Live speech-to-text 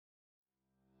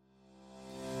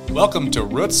Welcome to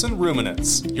Roots and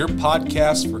Ruminants, your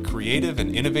podcast for creative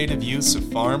and innovative use of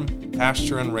farm,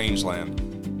 pasture, and rangeland.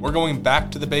 We're going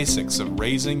back to the basics of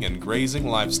raising and grazing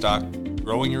livestock,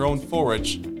 growing your own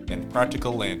forage, and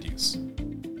practical land use.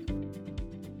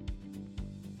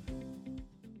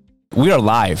 We are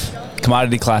live,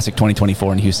 Commodity Classic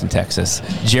 2024 in Houston, Texas.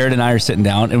 Jared and I are sitting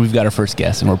down, and we've got our first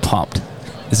guest, and we're pumped.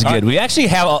 This is good. We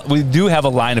do have a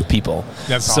line of people.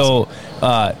 That's awesome.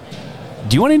 So,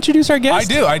 do you want to introduce our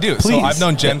guest? I do. Please. So I've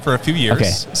known Jen for a few years.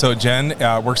 Okay. So Jen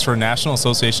works for National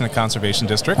Association of Conservation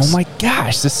Districts. Oh my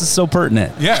gosh, this is so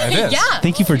pertinent. Yeah, it is. Yeah.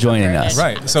 Thank you for joining us.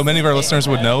 Right. So many of our listeners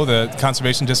would know that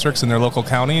conservation districts in their local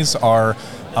counties are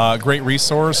a great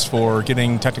resource for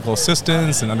getting technical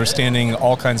assistance and understanding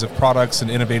all kinds of products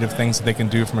and innovative things that they can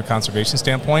do from a conservation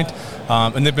standpoint.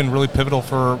 And they've been really pivotal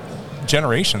for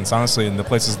generations, honestly, in the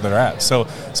places that they're at. So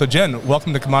Jen,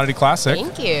 welcome to Commodity Classic.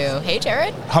 Thank you. Hey,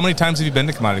 Jared. How many times have you been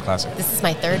to Commodity Classic? This is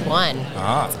my third one.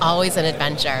 It's always an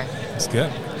adventure. That's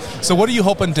good. So what are you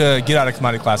hoping to get out of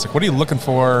Commodity Classic? What are you looking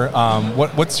for?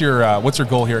 What's your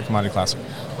goal here at Commodity Classic?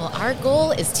 Well, our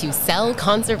goal is to sell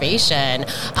conservation,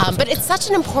 but it's such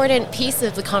an important piece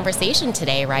of the conversation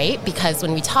today, right? Because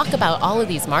when we talk about all of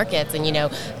these markets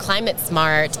and, climate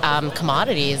smart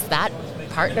commodities, that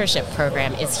partnership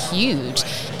program is huge,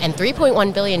 and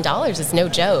 $3.1 billion is no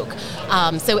joke.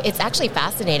 So it's actually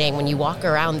fascinating when you walk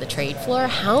around the trade floor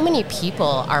how many people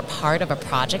are part of a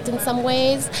project in some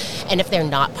ways, and if they're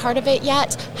not part of it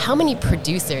yet, how many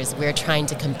producers we're trying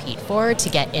to compete for to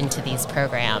get into these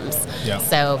programs. Yeah.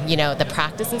 So, the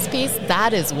practices piece,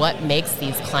 that is what makes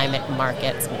these climate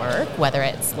markets work, whether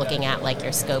it's looking at like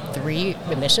your scope 3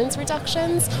 emissions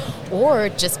reductions or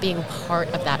just being part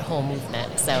of that whole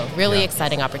movement. So really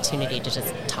exciting opportunity to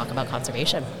just talk about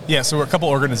conservation. Yeah, so we're a couple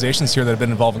organizations here that have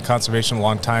been involved in conservation a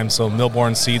long time. So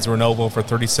Millborn Seeds Renovo for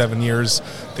 37 years.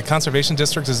 The Conservation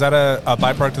District, is that a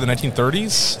byproduct of the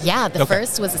 1930s? Yeah, the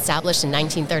first was established in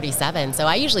 1937. So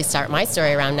I usually start my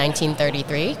story around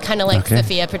 1933, kind of like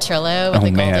Sophia Petrillo with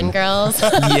the Golden Girls.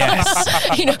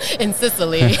 Yes. In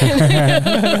Sicily.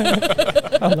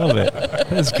 I love it.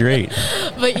 That's great.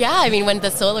 But yeah, when the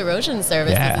Soil Erosion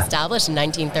Service was established in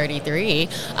 1933,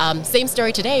 same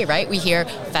story today, right? We hear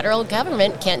federal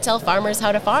government can't tell farmers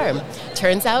how to farm.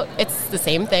 Turns out it's the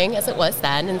same thing as it was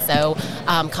then. And so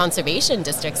conservation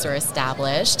districts were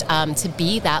established to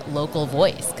be that local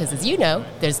voice. Because as you know,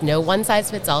 there's no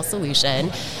one-size-fits-all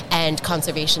solution. And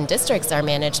conservation districts are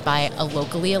managed by a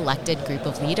locally elected group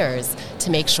of leaders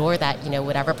to make sure that,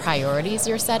 whatever priorities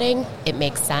you're setting, it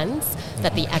makes sense,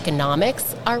 that the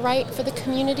economics are right for the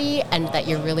community, and that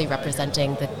you're really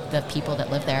representing the people that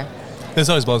live there. This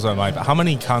always blows my mind. How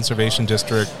many conservation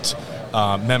district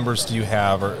members do you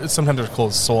have? Or sometimes they're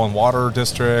called soil and water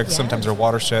districts, sometimes they're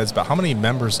watersheds, but how many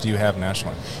members do you have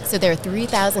nationally? So there are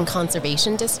 3,000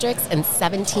 conservation districts and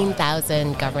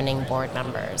 17,000 governing board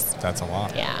members. That's a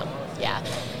lot. Yeah.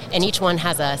 And each one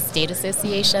has a state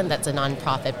association that's a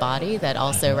nonprofit body that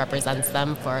also represents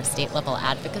them for state-level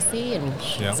advocacy, and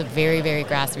it's a very, very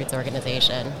grassroots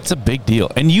organization. It's a big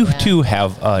deal. And you too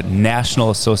have a National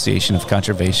Association of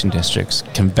Conservation Districts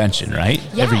convention, right?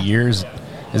 Yeah. Every year, is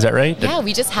that right? Yeah,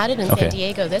 we just had it in San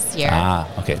Diego this year.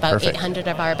 Okay, About perfect. 800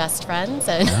 of our best friends.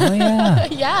 And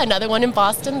another one in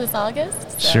Boston this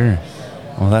August. So. Sure.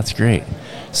 Well, that's great.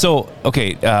 So,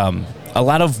 a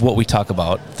lot of what we talk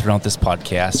about throughout this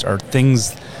podcast are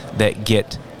things that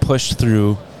get pushed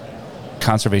through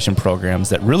conservation programs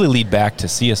that really lead back to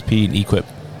CSP and EQIP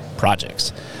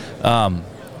projects.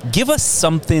 Give us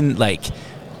something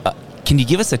can you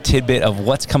give us a tidbit of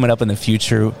what's coming up in the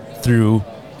future through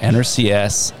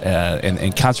NRCS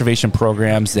and conservation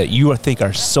programs that you think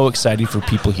are so exciting for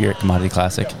people here at Commodity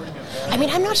Classic?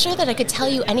 I'm not sure that I could tell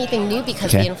you anything new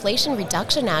because the Inflation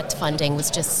Reduction Act funding was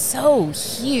just so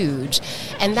huge.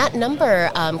 And that number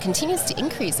continues to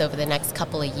increase over the next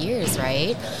couple of years,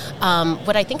 right?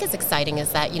 What I think is exciting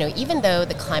is that, even though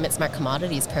the Climate Smart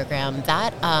Commodities Program,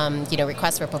 that,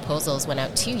 request for proposals went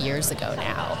out 2 years ago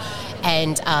now.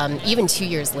 And even 2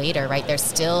 years later, right, they're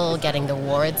still getting the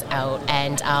awards out.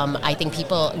 And I think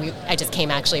I just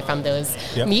came actually from those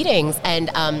meetings, and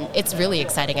it's really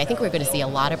exciting. I think we're going to see a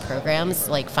lot of programs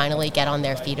finally get on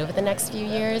their feet over the next few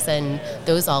years, and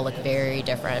those all look very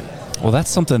different. Well, that's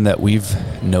something that we've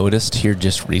noticed here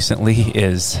just recently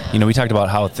is, we talked about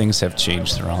how things have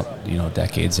changed throughout,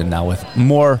 decades, and now with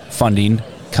more funding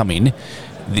coming,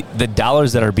 the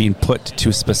dollars that are being put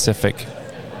to specific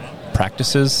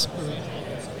practices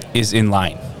is in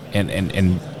line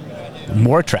and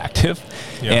more attractive.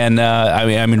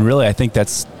 And really, I think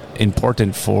that's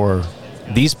important for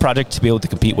these projects to be able to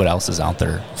compete what else is out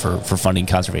there for funding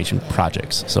conservation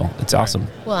projects. So it's awesome.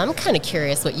 Well, I'm kind of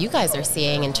curious what you guys are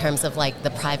seeing in terms of like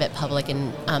the private, public,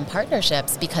 and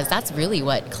partnerships, because that's really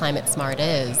what Climate Smart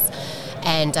is.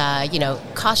 And,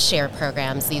 cost share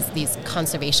programs, these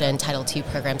conservation Title II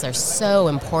programs are so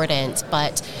important,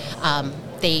 but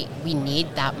we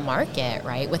need that market,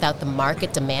 right? Without the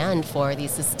market demand for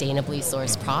these sustainably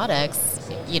sourced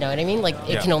products, you know what I mean? Like,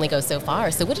 it can only go so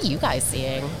far. So what are you guys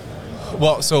seeing?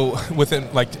 Well, so within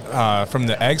from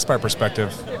the AgSpire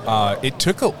perspective, it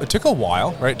took a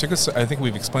while, right? It took us. I think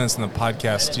we've explained this in the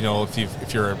podcast. You know,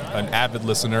 if you're an avid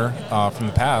listener from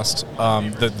the past,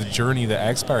 the journey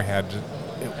that AgSpire had.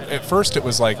 At first, it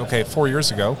was like, okay, 4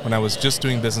 years ago, when I was just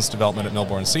doing business development at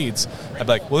Millborn Seeds, I'd be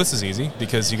like, well, this is easy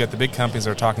because you got the big companies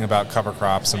that are talking about cover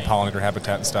crops and pollinator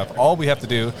habitat and stuff. All we have to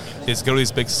do is go to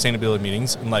these big sustainability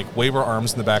meetings and like wave our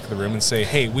arms in the back of the room and say,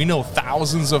 hey, we know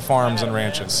thousands of farms and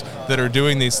ranches that are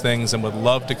doing these things and would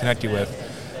love to connect you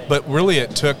with. But really,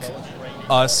 it took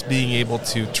us being able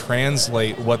to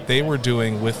translate what they were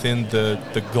doing within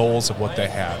the goals of what they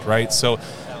had, right? So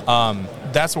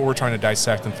that's what we're trying to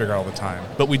dissect and figure out all the time.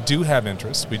 But we do have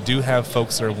interest. We do have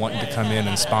folks that are wanting to come in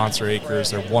and sponsor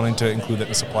acres. They're wanting to include it in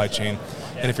the supply chain.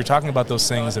 And if you're talking about those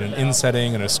things in an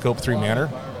in-setting and a Scope 3 manner,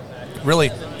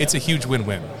 really, it's a huge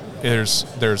win-win.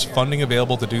 There's funding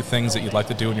available to do things that you'd like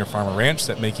to do in your farm or ranch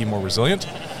that make you more resilient.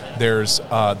 There's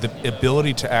the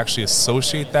ability to actually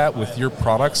associate that with your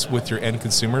products, with your end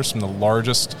consumers from some of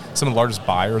the largest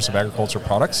buyers of agricultural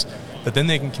products, that then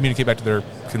they can communicate back to their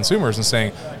consumers and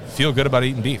saying, feel good about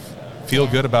eating beef. Feel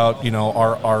good about,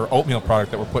 our oatmeal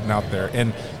product that we're putting out there.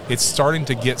 And it's starting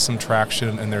to get some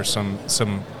traction, and there's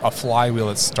a flywheel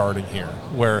that's starting here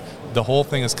where the whole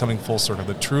thing is coming full circle.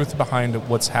 The truth behind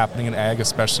what's happening in ag,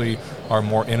 especially our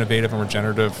more innovative and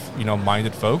regenerative,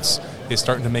 minded folks, is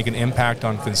starting to make an impact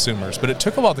on consumers. But it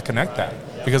took a while to connect that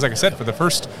because, like I said, for the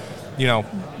first,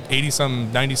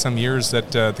 80-some, 90-some years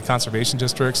that the conservation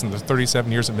districts and the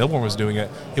 37 years that Millborn was doing it,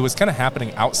 it was kind of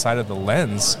happening outside of the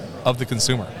lens of the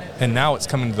consumer. And now it's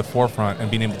coming to the forefront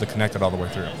and being able to connect it all the way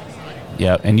through.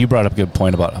 Yeah, and you brought up a good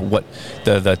point about what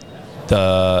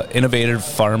the innovative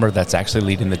farmer that's actually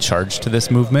leading the charge to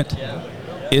this movement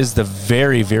is the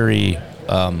very, very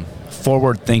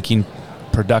forward-thinking,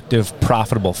 productive,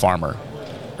 profitable farmer,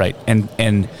 right?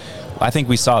 And I think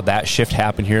we saw that shift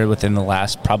happen here within the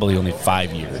last probably only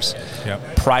 5 years.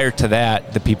 Yep. Prior to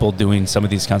that, the people doing some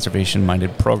of these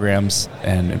conservation-minded programs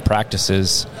and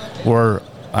practices were,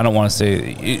 I don't want to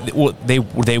say,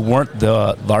 they weren't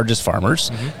the largest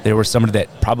farmers. Mm-hmm. They were somebody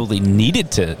that probably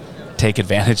needed to take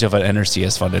advantage of an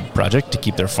NRCS-funded project to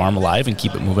keep their farm alive and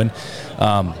keep it moving.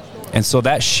 And so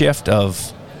that shift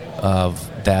of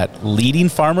that leading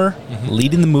farmer,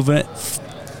 leading the movement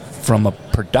from a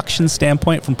production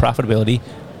standpoint, from profitability,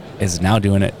 is now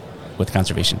doing it with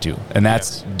conservation too. And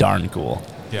that's darn cool.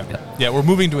 Yeah, we're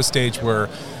moving to a stage where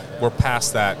we're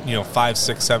past that, 5,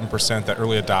 6, 7%, that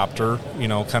early adopter,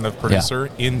 kind of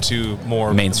producer into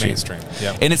more mainstream.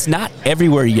 Yeah. And it's not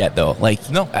everywhere yet, though.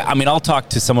 No. I mean, I'll talk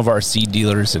to some of our seed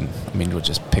dealers, and we'll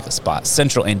just pick a spot,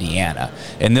 Central Indiana,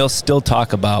 and they'll still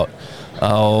talk about,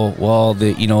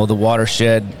 the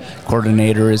watershed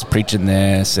coordinator is preaching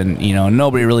this, and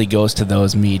nobody really goes to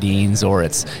those meetings, or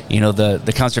it's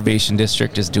the conservation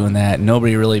district is doing that.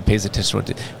 Nobody really pays attention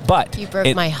to it. But you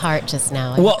broke my heart just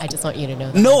now. I just want you to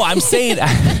know that. No, I'm saying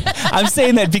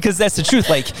that because that's the truth.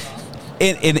 Like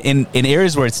in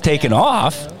areas where it's taken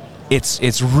off,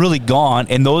 it's really gone,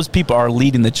 and those people are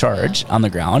leading the charge on the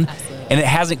ground. Absolutely. And it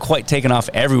hasn't quite taken off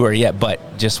everywhere yet,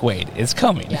 but just wait, it's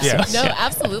coming. Yeah. Yes. No,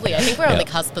 absolutely. I think we're on the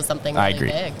cusp of something really I agree.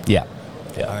 big. Yeah.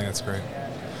 I think that's great.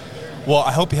 Well,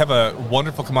 I hope you have a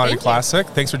wonderful Commodity Classic.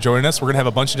 Thanks for joining us. We're going to have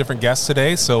a bunch of different guests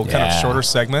today, so kind of shorter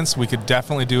segments. We could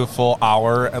definitely do a full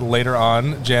hour later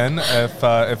on, Jen,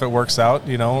 if it works out,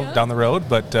 down the road.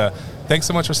 But thanks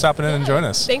so much for stopping in and joining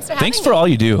us. Thanks for having me. Thanks for all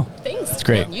you do. Thanks. It's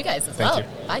great. And you guys as Thank well.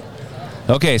 you. Bye.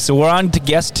 Okay, so we're on to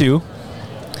guest 2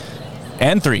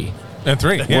 and 3. And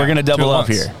 3. Yeah. We're going to double up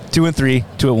here. 2 and 3,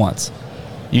 2 at once.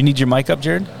 You need your mic up,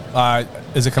 Jared?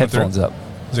 Is it coming Headphones through? up.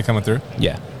 Is it coming through?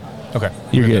 Yeah. Okay.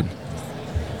 You're good.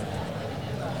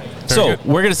 Very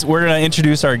good. We're gonna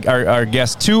introduce our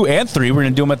guests 2 and 3. We're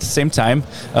gonna do them at the same time.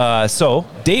 So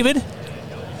David,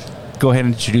 go ahead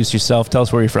and introduce yourself. Tell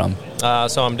us where you're from.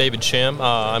 So I'm David Shim.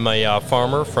 I'm a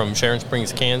farmer from Sharon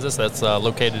Springs, Kansas. That's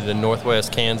located in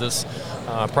northwest Kansas.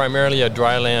 Primarily a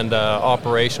dryland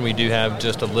operation. We do have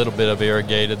just a little bit of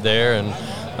irrigated there, and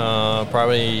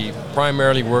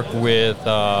primarily work with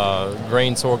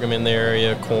grain sorghum in the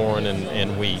area, corn,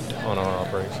 and wheat on our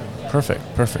operation. Perfect.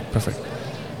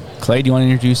 Clay, do you want to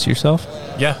introduce yourself?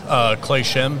 Yeah, Clay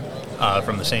Shem,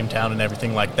 from the same town and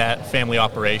everything like that. Family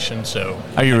operation, so...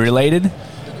 Are you related?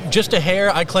 Just a hair.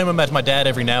 I claim him as my dad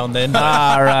every now and then.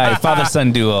 All right,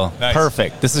 father-son duo. Nice.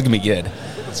 Perfect. This is going to be good.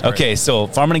 Okay, so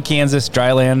farming in Kansas,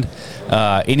 dry land.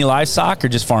 Any livestock or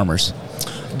just farmers?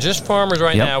 Just farmers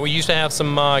right now. We used to have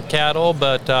some cattle,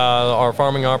 but our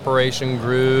farming operation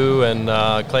grew, and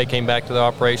Clay came back to the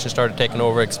operation, started taking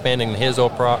over, expanding his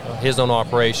own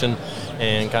operation,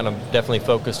 and kind of definitely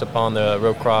focused upon the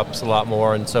row crops a lot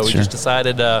more. And so we just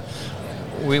decided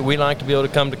we like to be able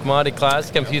to come to Commodity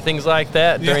Classic and a few things like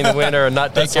that during the winter and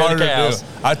not take care of the cows.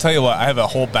 I'll tell you what, I have a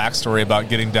whole backstory about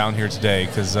getting down here today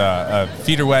because a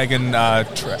feeder wagon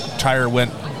tire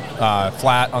went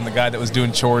flat on the guy that was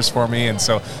doing chores for me, and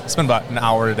so I spent about an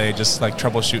hour today just like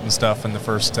troubleshooting stuff in the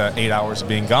first 8 hours of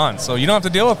being gone. So you don't have to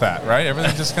deal with that, right?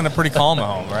 Everything's just kind of pretty calm at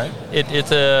home, right?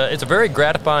 It's a very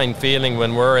gratifying feeling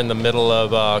when we're in the middle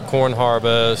of corn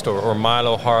harvest or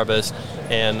milo harvest,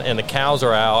 and the cows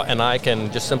are out, and I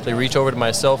can just simply reach over to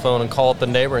my cell phone and call up the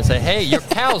neighbor and say, hey, your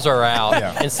cows are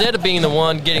out. Instead of being the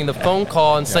one getting the phone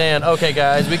call and saying, okay,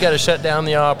 guys, we got to shut down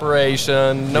the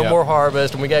operation, no more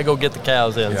harvest, and we got to go get the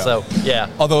cows in. So,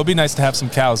 Although it'd be nice to have some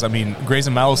cows. I mean,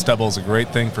 grazing mallow stubble is a great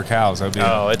thing for cows. That'd be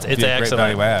it's be a excellent.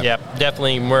 Great value add. Yep,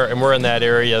 definitely. We're in that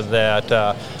area that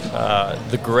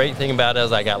the great thing about it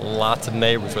is I got lots of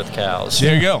neighbors with cows.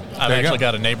 There you go. I've actually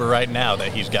got a neighbor right now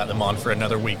that he's got them on for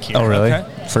another week here. Oh, really? Okay.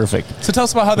 Perfect. So tell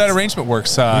us about how that arrangement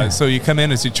works. So you come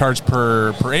in as you charge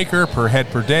per acre, per head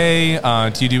per day.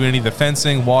 Do you do any of the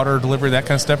fencing, water delivery, that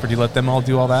kind of stuff, or do you let them all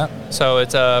do all that? So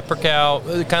it's a per cow,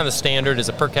 kind of the standard is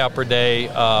a per cow per day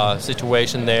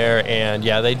situation there, and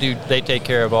they take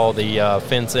care of all the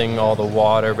fencing, all the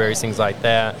water, various things like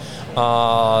that.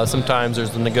 Sometimes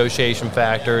there's the negotiation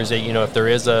factors that, if there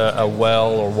is a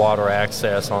well or water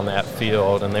access on that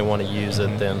field and they want to use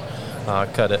it, then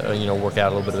cut it, work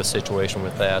out a little bit of a situation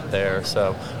with that there.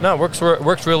 So, no, it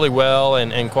works really well,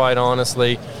 and quite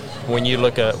honestly, when you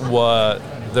look at what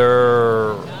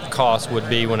their cost would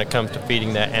be when it comes to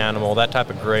feeding that animal, that type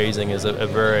of grazing is a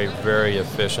very, very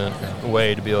efficient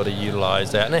way to be able to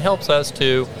utilize that. And it helps us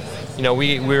to,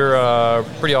 we're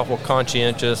pretty awful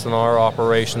conscientious in our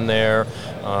operation there.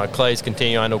 Clay's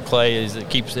continue. I know Clay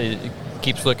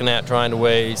keeps looking at trying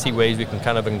to see ways we can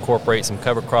kind of incorporate some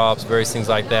cover crops, various things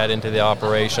like that into the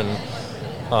operation.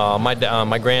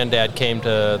 My granddad came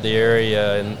to the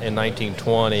area in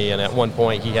 1920, and at one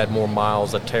point he had more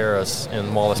miles of terrace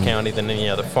in Wallace County than any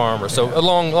other farmer. So a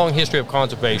long history of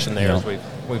conservation there as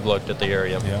we've looked at the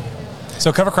area. Yeah.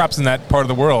 So cover crops in that part of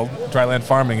the world, dryland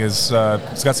farming, it's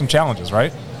got some challenges,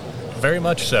 right? Very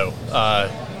much so.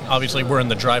 Obviously, we're in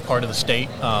the dry part of the state.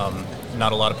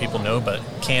 Not a lot of people know, but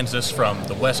Kansas, from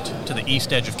the west to the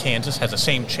east edge of Kansas, has the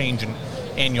same change in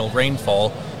annual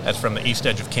rainfall as from the east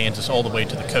edge of Kansas all the way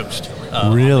to the coast.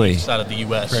 Really? On the east side of the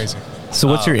U.S. Crazy. So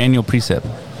what's your annual precip?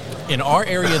 In our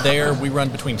area there, we run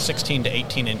between 16 to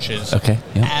 18 inches. Okay.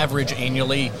 Yeah. Average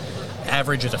annually.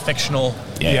 Average is a fictional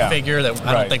figure that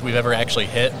I don't think we've ever actually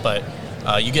hit, but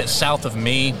you get south of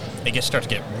me, it starts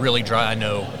to get really dry. I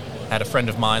know I had a friend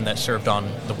of mine that served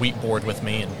on the wheat board with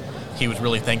me, and he was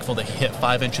really thankful to hit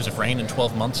 5 inches of rain in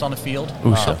 12 months on a field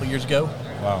a couple years ago.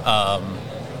 Wow.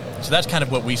 So that's kind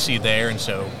of what we see there, and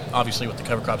so obviously with the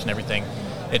cover crops and everything,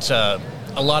 it's a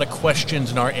lot of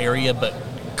questions in our area, but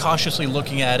cautiously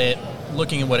looking at it,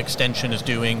 looking at what Extension is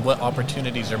doing, what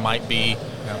opportunities there might be.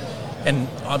 Yeah. And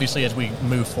obviously as we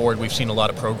move forward, we've seen a lot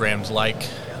of programs like,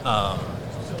 I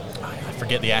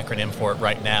forget the acronym for it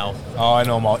right now. Oh, I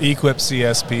know them all. EQIP,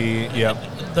 CSP, yep.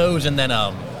 Those, and then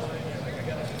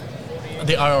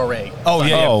the IRA.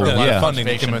 Funding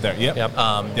that came with there. Yep.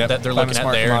 That they're looking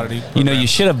at there. Commodity You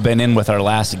should have been in with our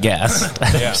last guest.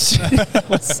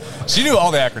 She knew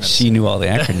all the acronyms. She knew all the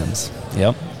acronyms.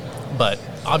 Yep. But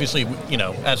obviously,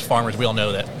 as farmers, we all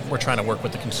know that we're trying to work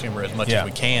with the consumer as much as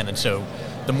we can, and so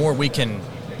the more we can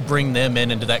bring them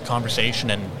into that conversation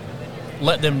and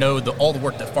let them know all the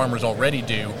work that farmers already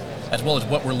do, as well as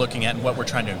what we're looking at and what we're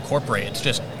trying to incorporate. It's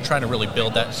just trying to really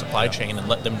build that supply chain and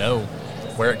let them know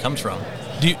where it comes from.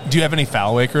 Do you have any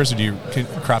fallow acres, or do you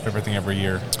crop everything every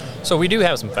year? So we do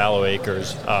have some fallow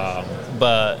acres,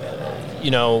 but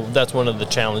that's one of the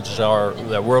challenges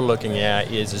that we're looking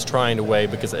at is trying to weigh,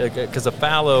 because the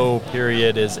fallow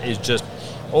period is just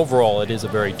overall it is a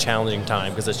very challenging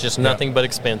time because it's just nothing but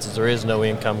expenses. There is no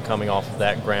income coming off of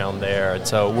that ground there, and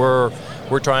so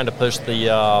we're trying to push the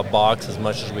box as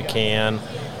much as we can.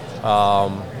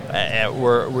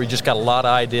 We just got a lot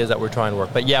of ideas that we're trying to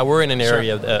work, but we're in an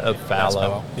area of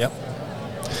fallow. Yep.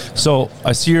 So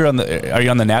I see are you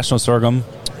on the national sorghum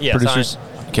Yes, producers?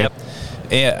 Yep.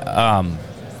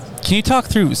 Can you talk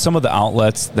through some of the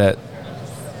outlets that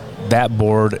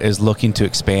board is looking to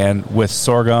expand with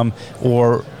sorghum,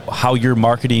 or how you're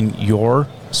marketing your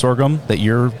sorghum that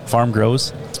your farm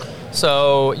grows?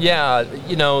 So, yeah,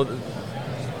 the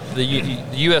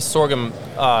U.S. sorghum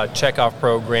checkoff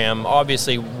program,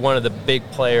 obviously one of the big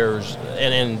players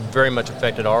and very much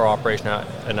affected our operation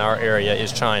in our area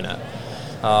is China.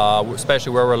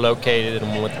 Especially where we're located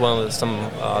and with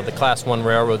the Class 1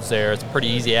 railroads there, it's pretty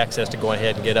easy access to go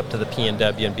ahead and get up to the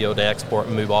PNW and be able to export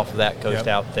and move off of that coast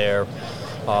out there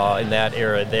in that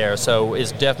area there. So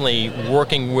it's definitely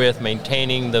working with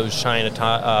maintaining those China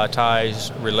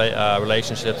ties,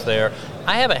 relationships there.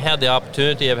 I haven't had the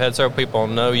opportunity, I've had several people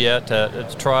know yet,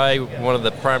 to try one of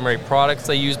the primary products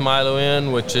they use Milo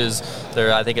in, which is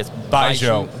I think it's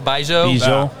Baijiu.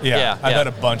 Baijiu? Yeah. I've had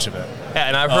a bunch of it. Yeah,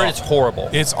 and I've heard it's horrible.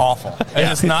 It's awful. And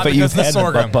it's not because of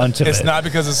sorghum. It's not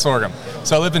because of sorghum.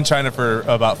 So I lived in China for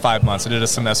about 5 months. I did a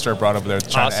semester abroad over there at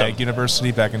China Ag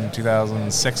University back in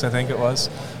 2006, I think it was.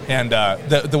 And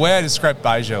the way I describe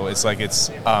Baijiu is like it's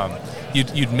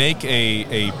you'd make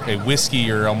a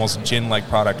whiskey or almost gin-like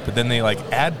product, but then they like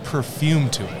add perfume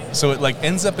to it. So it like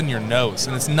ends up in your nose.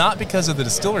 And it's not because of the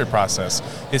distillery process.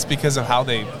 It's because of how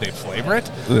they flavor it.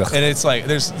 Ugh. And it's like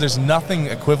there's nothing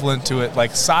equivalent to it.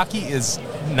 Like sake is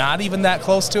not even that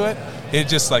close to it. It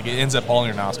just like it ends up all in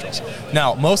your nostrils.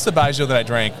 Now, most of the Baijiu that I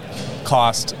drank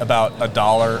cost about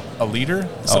 $1 a liter.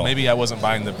 So maybe I wasn't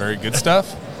buying the very good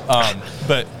stuff.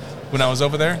 But when I was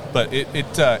over there, but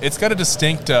it's got a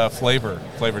distinct flavor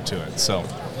to it. So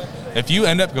if you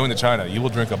end up going to China, you will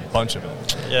drink a bunch of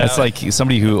it. Yeah. That's like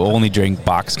somebody who only drank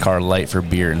Boxcar Light for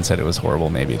beer and said it was horrible,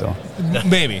 maybe, though.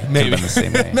 Maybe. Could have been the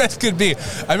same way. That could be.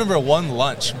 I remember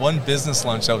one business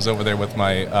lunch I was over there with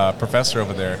my professor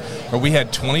over there, where we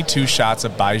had 22 shots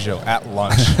of Baijiu at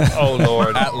lunch. Oh,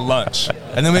 Lord. At lunch.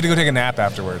 And then we had to go take a nap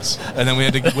afterwards. And then we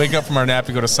had to wake up from our nap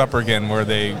to go to supper again, where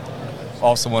they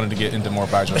also wanted to get into more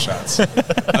Baijiu shots.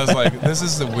 I was like, this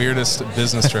is the weirdest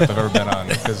business trip I've ever been on,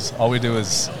 because all we do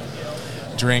is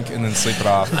drink and then sleep it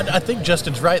off. I think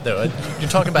Justin's right, though. You're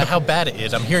talking about how bad it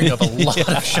is. I'm hearing of a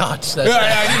lot of shots.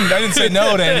 I didn't say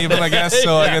no to any of them, I guess.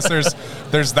 So I guess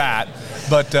there's that.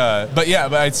 But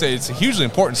I'd say it's hugely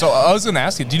important. So I was going to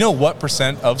ask you, do you know what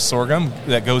 % of sorghum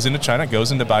that goes into China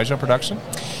goes into Baijiu production?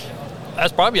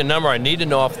 That's probably a number I need to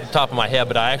know off the top of my head,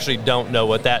 but I actually don't know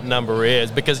what that number is,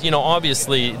 because,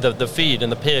 obviously the feed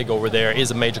and the pig over there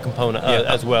is a major component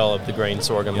as well of the grain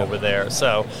sorghum over there.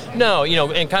 So, no,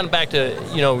 and kind of back to,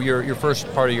 your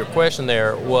first part of your question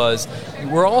there was,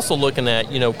 we're also looking at,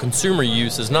 consumer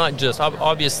uses, not just,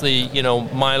 obviously,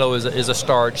 Milo is a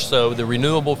starch, so the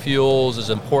renewable fuels is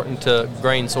important to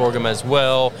grain sorghum as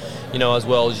well, as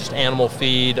well as just animal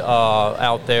feed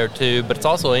out there too, but it's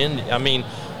also a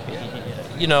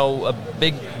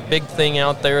big thing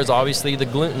out there is obviously the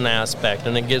gluten aspect,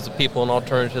 and it gives people an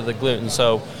alternative to the gluten.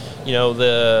 So,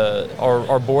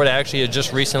 our board actually has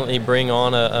just recently bring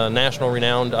on a national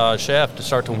renowned chef to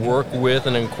start to work with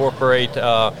and incorporate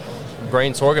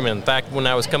grain sorghum. In fact, when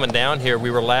I was coming down here, we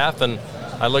were laughing.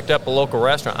 I looked up a local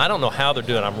restaurant. I don't know how they're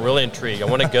doing. I'm really intrigued. I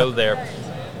want to go there,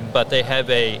 but they have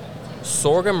a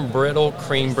sorghum brittle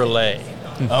creme brulee.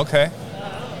 Okay.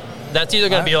 That's either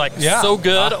going to be so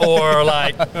good, or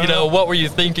what were you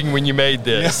thinking when you made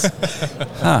this?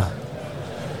 Huh.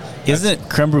 Isn't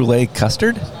creme brulee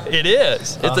custard? It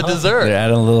is. It's a dessert. They're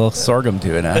adding a little sorghum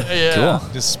to it, huh? Yeah. Cool.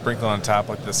 Just sprinkle on top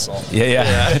like this salt.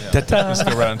 Yeah. Just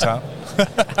go right on top.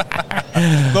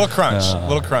 Little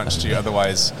crunch to you,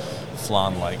 otherwise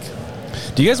flan-like.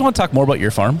 Do you guys want to talk more about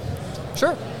your farm?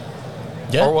 Sure.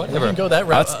 Yeah, or whatever. We can go that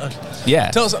route.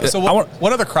 Yeah. Tell us,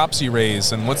 what other crops do you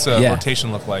raise, and what's the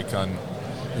rotation look like on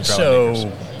your acres?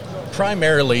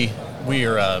 Primarily, we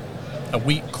are a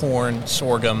wheat, corn,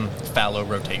 sorghum, fallow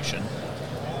rotation.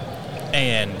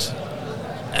 And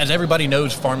as everybody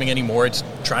knows, farming anymore, it's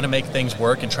trying to make things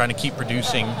work and trying to keep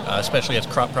producing, especially as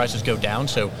crop prices go down.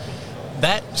 So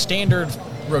that standard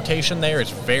rotation there is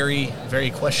very, very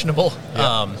questionable.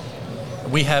 Yeah.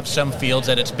 We have some fields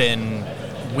that it's been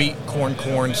wheat, corn,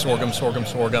 sorghum,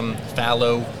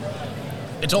 fallow.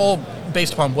 It's all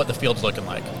based upon what the field's looking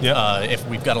like. Yeah. If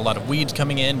we've got a lot of weeds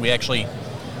coming in, we actually,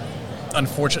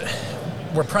 unfortunately,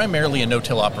 we're primarily a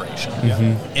no-till operation.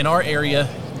 Mm-hmm. In our area,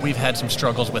 we've had some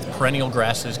struggles with perennial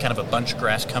grasses, kind of a bunch of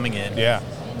grass coming in. Yeah.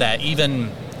 That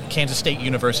even Kansas State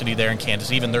University there in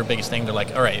Kansas, even their biggest thing, they're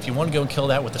like, all right, if you want to go and kill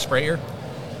that with a sprayer,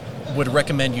 would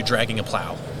recommend you dragging a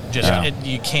plow.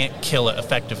 You can't kill it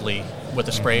effectively with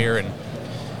a sprayer, and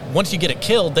once you get it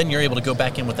killed, then you're able to go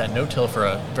back in with that no-till for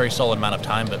a very solid amount of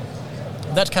time. But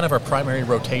that's kind of our primary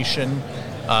rotation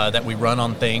that we run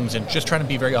on things, and just trying to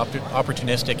be very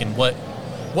opportunistic in what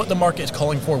what the market is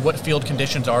calling for, what field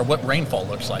conditions are, what rainfall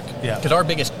looks like. Yeah.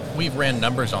 Because we've ran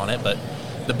numbers on it, but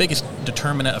the biggest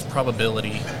determinant of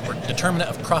probability or determinant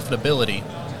of profitability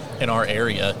in our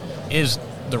area is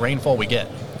the rainfall we get.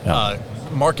 Yeah.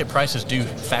 Market prices do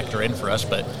factor in for us,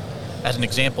 but as an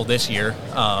example, this year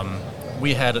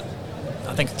we had,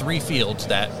 I think, 3 fields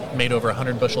that made over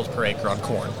 100 bushels per acre on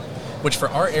corn, which for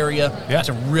our area, that's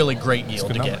a really great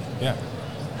yield to get. Yeah.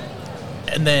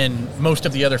 And then most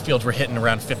of the other fields were hitting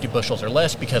around 50 bushels or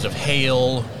less because of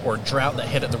hail or drought that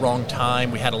hit at the wrong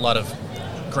time. We had a lot of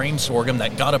grain sorghum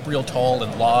that got up real tall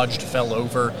and lodged, fell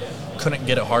over, couldn't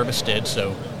get it harvested.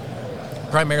 So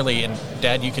primarily, and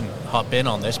Dad, you can hop in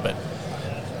on this, but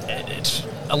it's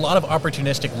a lot of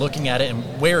opportunistic looking at it and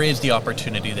where is the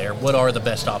opportunity there? What are the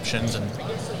best options? And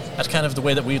that's kind of the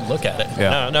way that we look at it.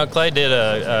 Yeah. No, Clay did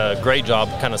a great job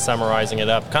kind of summarizing it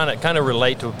up, kind of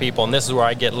relate to people, and this is where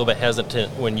I get a little bit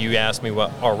hesitant when you ask me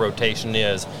what our rotation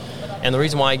is. And the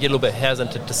reason why I get a little bit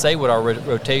hesitant to say what our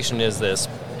rotation is this,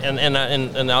 and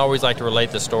I always like to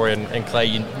relate the story, and Clay,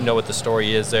 you know what the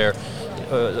story is there.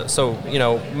 So,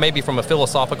 maybe from a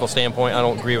philosophical standpoint, I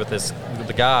don't agree with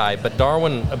the guy, but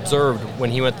Darwin observed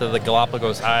when he went to the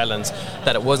Galapagos Islands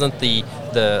that it wasn't the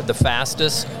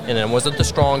fastest, and it wasn't the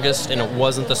strongest, and it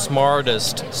wasn't the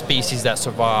smartest species that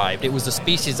survived. It was the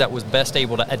species that was best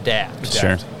able to adapt.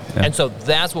 Sure. Yeah. And so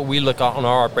that's what we look at on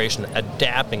our operation,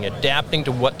 adapting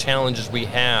to what challenges we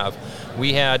have.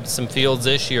 We had some fields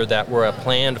this year that were a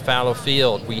planned fallow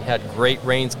field. We had great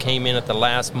rains came in at the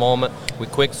last moment. We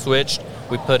quick switched.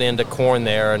 We put into corn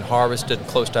there and harvested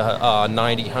close to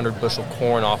 90, 100 bushel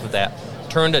corn off of that.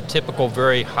 Turned a typical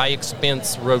very high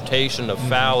expense rotation of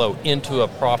fallow into a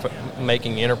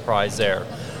profit-making enterprise there.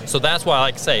 So that's why,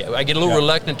 like I say, I get a little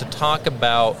reluctant to talk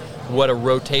about what a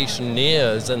rotation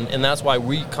is, and that's why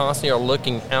we constantly are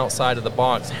looking outside of the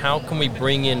box. How can we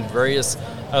bring in various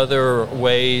other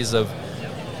ways of,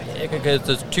 because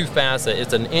it's 2 facets.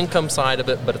 It's an income side of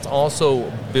it, but it's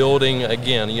also building,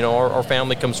 again, our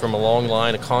family comes from a long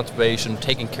line of conservation,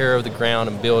 taking care of the ground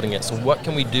and building it. So what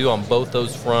can we do on both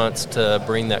those fronts to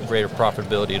bring that greater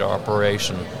profitability to our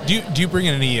operation? Do you bring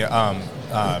in any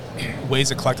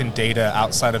ways of collecting data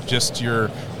outside of just your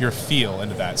feel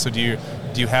into that? So do you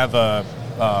have a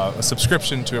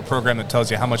subscription to a program that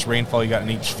tells you how much rainfall you got in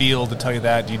each field to tell you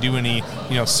that? Do you do any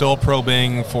soil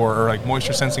probing or like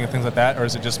moisture sensing and things like that, or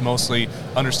is it just mostly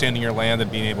understanding your land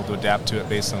and being able to adapt to it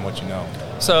based on what you know?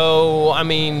 So, I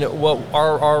mean, what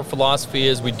our philosophy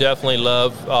is, we definitely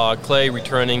love Clay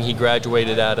returning. He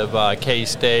graduated out of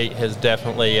K-State, has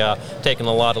definitely taken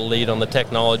a lot of lead on the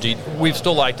technology. We've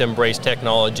still like to embrace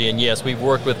technology, and yes, we've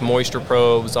worked with moisture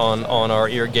probes on our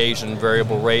irrigation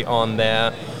variable rate on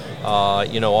that.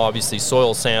 Obviously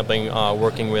soil sampling,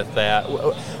 working with that.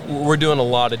 We're doing a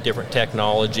lot of different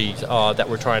technology that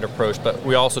we're trying to approach, but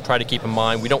we also try to keep in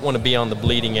mind we don't want to be on the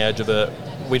bleeding edge of it.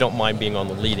 We don't mind being on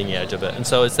the leading edge of it. And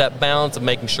so it's that balance of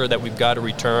making sure that we've got a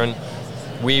return.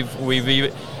 We've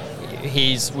even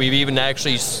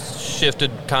actually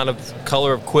shifted kind of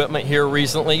color of equipment here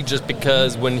recently, just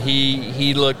because when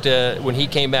he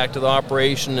came back to the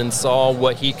operation and saw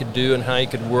what he could do and how he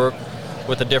could work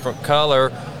with a different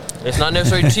color. It's not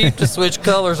necessarily cheap to switch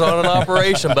colors on an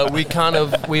operation, but we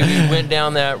went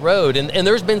down that road. And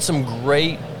there's been some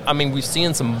great, we've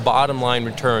seen some bottom line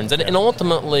returns. And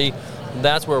ultimately,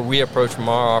 that's where we approach from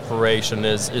our operation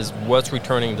is what's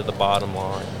returning to the bottom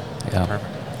line. Yeah.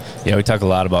 Perfect. Yeah, we talk a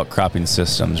lot about cropping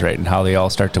systems, right, and how they all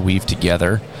start to weave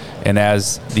together. And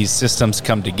as these systems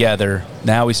come together,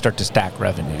 now we start to stack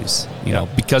revenues,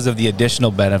 because of the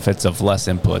additional benefits of less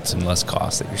inputs and less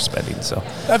costs that you're spending. So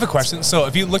I have a question. So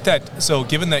if you looked at,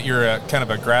 given that you're kind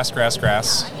of a grass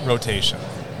rotation,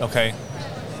 okay,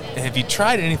 have you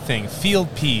tried anything,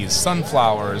 field peas,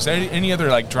 sunflowers, any other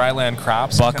like dryland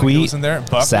crops? Buckwheat, in there?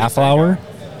 safflower?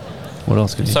 What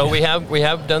else could you do? So we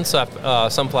have done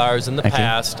sunflowers in the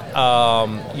past.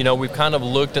 We've kind of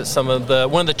looked at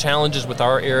one of the challenges with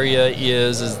our area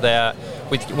is that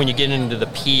when you get into the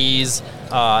peas,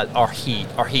 our heat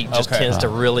just tends to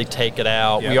really take it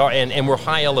out. Yeah. We are and we're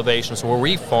high elevation, so where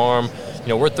we farm,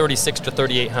 we're 36 to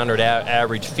 3,800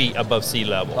 average feet above sea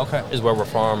level. Is where we're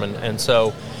farming, and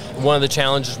so. One of the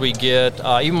challenges we get,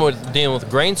 even with dealing with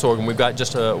grain sorghum, we've got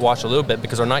just to watch a little bit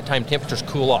because our nighttime temperatures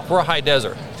cool off. We're a high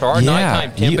desert, so our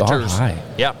nighttime temperatures,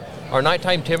 our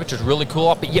nighttime temperatures really cool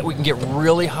off, but yet we can get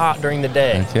really hot during the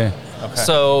day. Okay.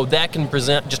 So that can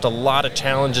present just a lot of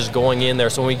challenges going in there.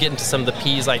 So when we get into some of the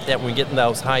peas like that, when we get in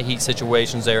those high heat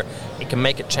situations there, it can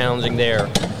make it challenging there.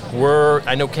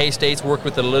 I know K-State's worked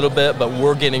with it a little bit, but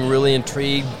we're getting really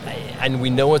intrigued, and we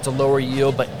know it's a lower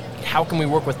yield, but how can we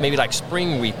work with maybe like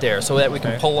spring wheat there so that we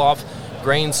can pull off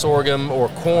grain sorghum or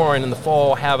corn in the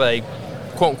fall have a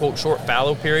quote-unquote short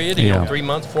fallow period, 3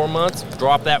 months, 4 months,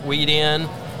 drop that weed in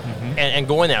and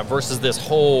go in that versus this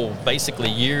whole basically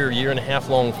year and a half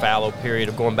long fallow period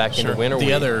of going back into winter The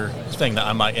weed. other thing that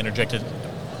I might interject is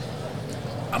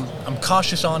I'm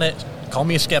cautious on it. Call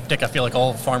me a skeptic. I feel like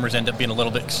all farmers end up being a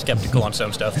little bit skeptical on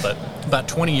some stuff, but about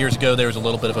 20 years ago there was a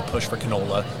little bit of a push for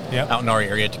canola out in our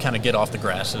area to kind of get off the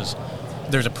grasses.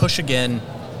 There's a push again,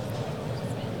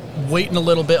 waiting a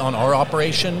little bit on our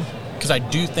operation, because I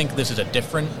do think this is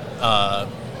different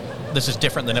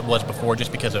than it was before,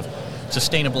 just because of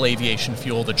sustainable aviation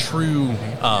fuel, the true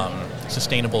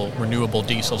sustainable renewable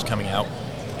diesels coming out,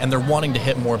 and they're wanting to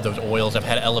hit more of those oils. I've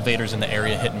had elevators in the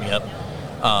area hitting me up.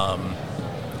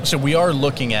 So we are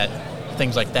looking at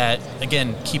things like that.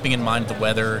 Again, keeping in mind the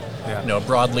weather. A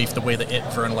broadleaf, the way that it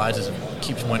vernalizes and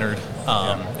keeps wintered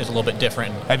is a little bit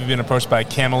different. Have you been approached by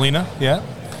camelina yet?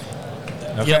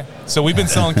 Okay. Yep. So we've been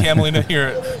selling camelina here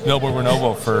at Noble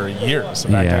Renovo for years.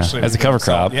 In fact, actually, as a cover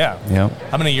crop.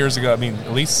 How many years ago? I mean,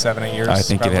 at least 7-8 years. I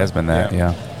think probably. it has been that,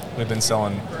 We've been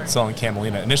selling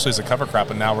camelina initially as a cover crop,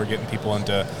 and now we're getting people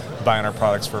into buying our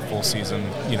products for full season,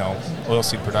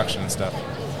 oilseed production and stuff.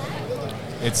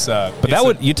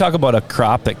 You talk about a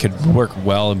crop that could work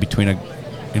well in between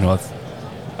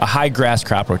a high grass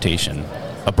crop rotation.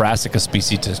 A brassica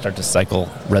species to start to cycle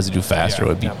residue faster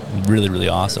would be really, really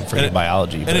awesome for your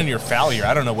biology. And in your fallow year,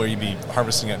 I don't know where you'd be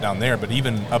harvesting it down there, but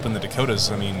even up in the Dakotas,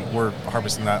 I mean, we're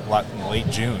harvesting that a lot in late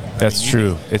June. That's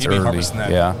true. It's you'd early. Be harvesting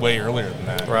that way earlier than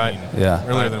that. Right.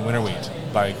 Earlier than winter wheat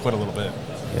by quite a little bit.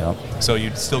 Yeah. So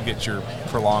you'd still get your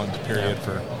prolonged period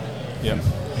for.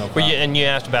 No Well, and you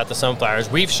asked about the sunflowers.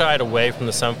 We've shied away from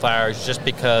the sunflowers just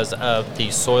because of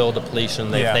the soil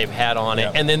depletion they've had on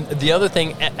it. And then the other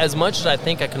thing, as much as I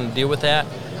think I can deal with that,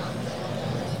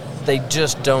 they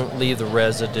just don't leave the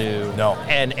residue. No.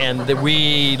 And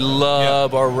we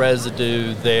love our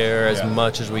residue there as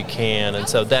much as we can. And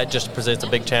so that just presents a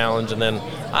big challenge. And then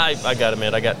I got to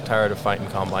admit, I got tired of fighting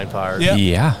combine fires.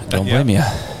 Yeah, don't blame you.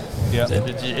 Yeah.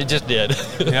 It just did.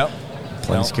 Yep.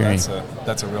 Plenty scary.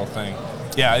 That's a real thing.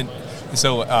 Yeah, and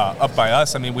so up by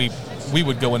us, I mean, we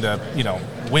would go into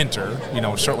winter,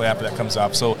 shortly after that comes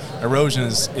off. So erosion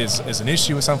is an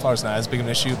issue with sunflowers, not as big of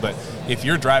an issue. But if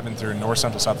you're driving through north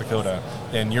central South Dakota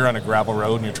and you're on a gravel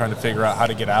road and you're trying to figure out how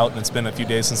to get out, and it's been a few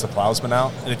days since the plow's been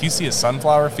out, and if you see a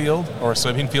sunflower field or a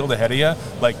soybean field ahead of you,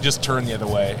 just turn the other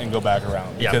way and go back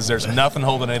around because there's nothing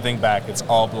holding anything back. It's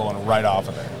all blowing right off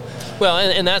of there. Well,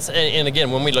 and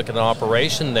again, when we look at an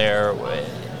operation there,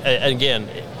 again,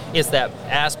 it's that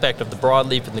aspect of the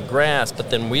broadleaf and the grass, but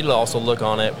then we also look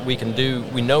on it, we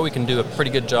know we can do a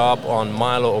pretty good job on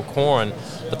milo or corn,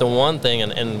 but the one thing,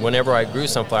 and whenever I grew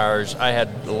sunflowers, I had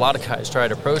a lot of guys try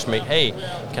to approach me, hey,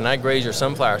 can I graze your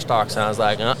sunflower stalks? And I was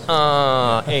like,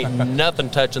 ain't nothing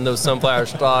touching those sunflower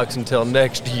stalks until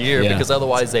next year because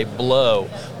otherwise they blow.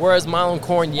 Whereas milo and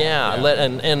corn,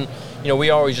 we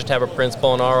always just have a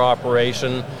principle in our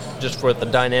operation, just for the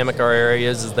dynamic of our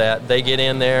areas, is that they get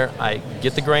in there, I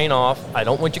get the grain off, I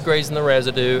don't want you grazing the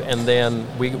residue, and then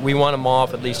we want them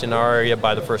off, at least in our area,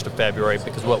 by the 1st of February,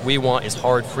 because what we want is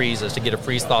hard freezes to get a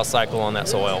freeze-thaw cycle on that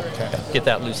soil, get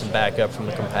that loosened back up from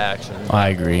the compaction. I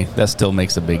agree. That still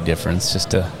makes a big difference,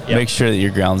 just to make sure that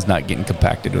your ground's not getting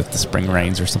compacted with the spring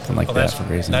rains or something like that for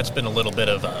grazing. That's been a little bit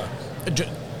of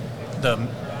the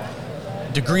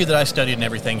degree that I studied and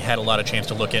everything had a lot of chance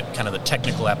to look at kind of the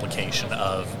technical application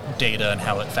of data and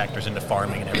how it factors into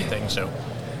farming and everything. So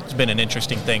it's been an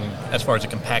interesting thing as far as the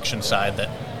compaction side that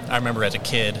I remember as a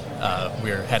kid, we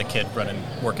had a kid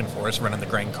working for us, running the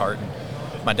grain cart,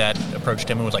 and my dad approached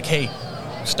him and was like, hey,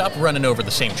 stop running over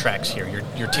the same tracks here.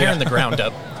 You're tearing the ground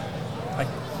up. I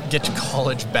get to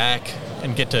college back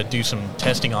and get to do some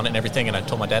testing on it and everything, and I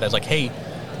told my dad, I was like, hey,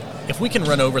 if we can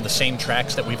run over the same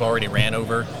tracks that we've already ran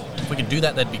over, if we can do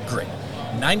that, that'd be great.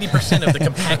 90% of the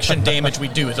compaction damage we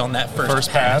do is on that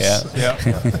first pass.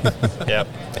 Yeah.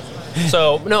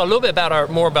 So, a little bit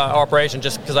more about our operation,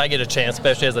 just because I get a chance,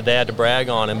 especially as a dad, to brag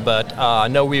on him. But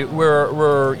no,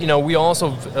 we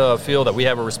also feel that we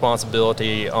have a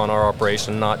responsibility on our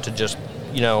operation, not to just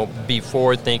be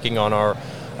forward thinking on our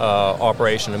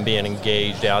operation and being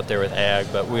engaged out there with ag,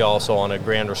 but we also on a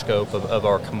grander scope of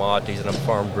our commodities and of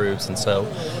farm groups. And so,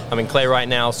 Clay right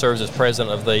now serves as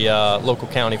president of the local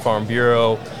county farm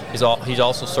bureau. He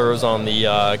also serves on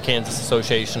the Kansas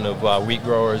Association of Wheat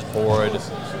Growers Board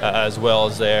as well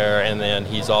as there, and then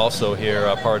he's also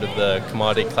here part of the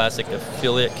Commodity Classic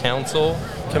Affiliate Council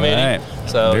Committee. Right.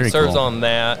 So Very serves cool. on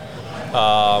that.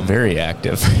 Very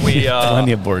active. We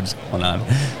plenty of boards going on.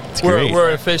 It's great.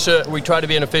 We're efficient. We try to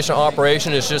be an efficient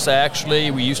operation. It's just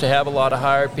actually we used to have a lot of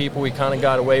hired people. We kind of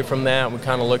got away from that. We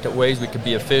kind of looked at ways we could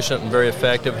be efficient and very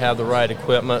effective, have the right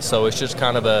equipment. So it's just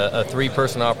kind of a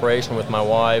 3-person operation with my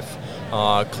wife,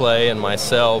 Clay, and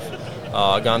myself.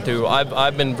 Gone through.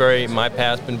 I've been my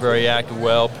past been very active.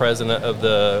 Well, president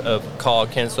of CAW,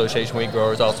 Kansas Association of Wheat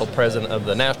Growers, also president of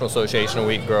the National Association of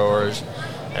Wheat Growers,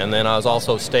 and then I was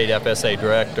also state FSA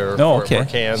director for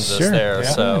Kansas there. Yeah.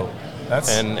 So.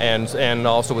 And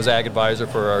also was ag advisor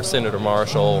for our Senator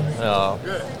Marshall,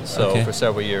 for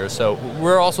several years. So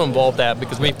we're also involved in that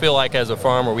because we feel like as a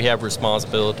farmer we have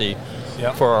responsibility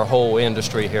for our whole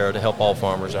industry here to help all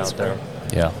farmers out there.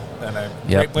 Yeah. And a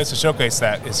great place to showcase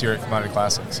that is here at Commodity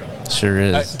Classic. So. Sure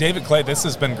is. David, Clay, this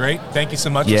has been great. Thank you so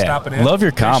much for stopping in. Love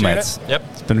your comments. Yep.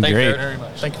 It's been great.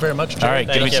 Thank you very much. All right,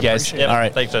 good to meet you guys. Yep. All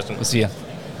right. Thanks, Justin. We'll see you.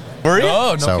 Were you?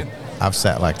 Oh, no so kidding. I've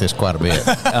sat like this quite a bit.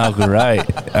 Oh, right.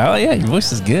 Oh, yeah, your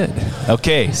voice is good.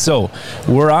 Okay, so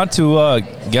we're on to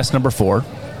guest number 4.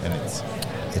 And it's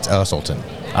Usselton.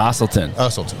 Osselton.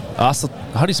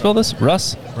 How do you spell this?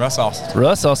 Russ Osselton.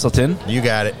 Russ Osselton. You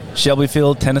got it.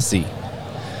 Shelbyville, Tennessee.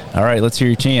 All right, let's hear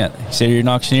your chant. You say you're an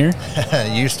auctioneer?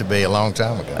 Used to be a long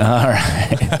time ago. All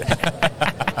right.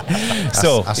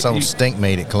 So I sold stink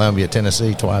meat at Columbia,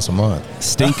 Tennessee twice a month.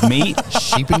 Stink meat?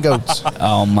 Sheep and goats.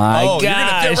 Oh, my gosh.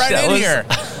 You're going to fit right in here.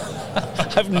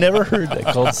 I've never heard that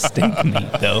called stink meat,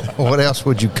 though. What else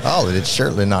would you call it? It's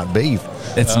certainly not beef.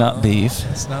 It's not beef.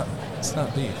 It's not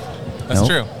beef. That's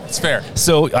true. It's fair.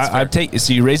 So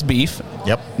so you raise beef.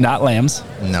 Yep. Not lambs.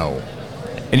 No.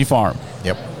 And you farm.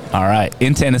 Yep. All right.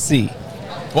 In Tennessee.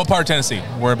 What part of Tennessee?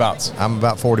 Whereabouts? I'm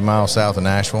about 40 miles south of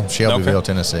Nashville, Shelbyville, Okay.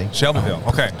 Tennessee. Shelbyville.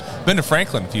 Okay. Been to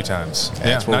Franklin a few times.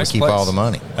 That's where nice we keep place. all the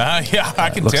money. Yeah, I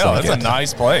can Looks tell. like That's it. a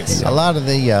nice place. A lot of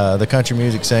the country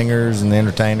music singers and the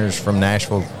entertainers from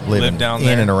Nashville live down in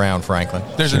there. and around Franklin.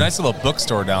 There's a nice little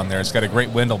bookstore down there. It's got a great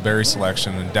Wendell Berry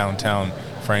selection in downtown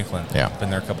Franklin. Yeah. Been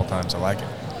there a couple times. I like it.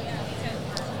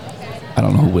 I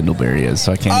don't know who Windleberry is,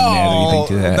 so I can't even add anything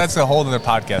to that. That's a whole other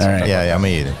podcast. All right. Yeah,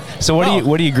 me either. So what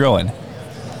are you growing?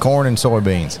 Corn and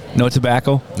soybeans. No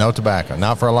tobacco? No tobacco.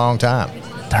 Not for a long time.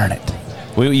 Darn it.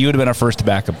 You would have been our first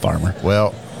tobacco farmer.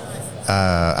 Well,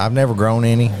 I've never grown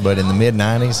any, but in the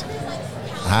mid-'90s,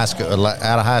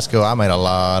 out of high school, I made a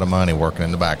lot of money working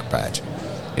in the tobacco patch.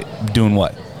 Doing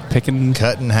what? Picking?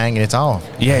 Cutting, hanging, it's all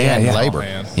hand labor. Oh,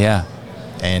 man. Yeah.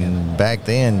 And back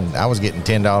then, I was getting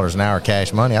 $10 an hour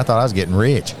cash money. I thought I was getting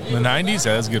rich. In the 90s,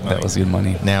 that was good money. That was good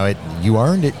money. Now, you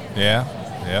earned it. Yeah.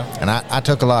 And I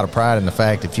took a lot of pride in the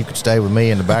fact if you could stay with me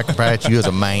in the tobacco patch, you was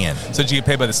a man. So did you get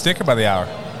paid by the stick or by the hour?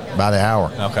 By the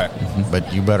hour. Okay.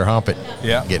 But you better hump it.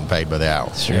 Yeah. Getting paid by the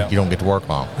hour. Sure. Yeah. You don't get to work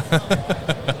long.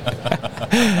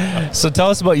 So tell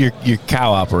us about your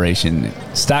cow operation.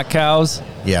 Stock cows?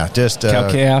 Yeah, just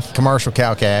Cow-calf? commercial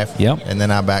cow-calf. Yep. And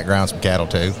then I background some cattle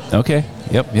too. Okay.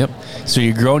 Yep. So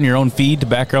you're growing your own feed to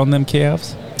background them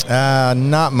calves?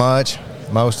 Not much.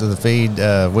 Most of the feed,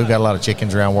 we've got a lot of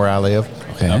chickens around where I live.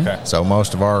 Okay. So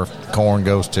most of our corn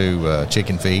goes to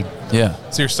chicken feed. Yeah.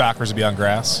 So your stockers would be on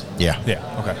grass? Yeah. Yeah.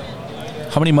 Okay.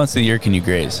 How many months of the year can you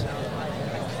graze?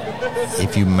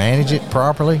 If you manage it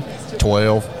properly,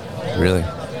 12. Really?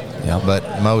 Yeah.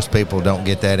 But most people don't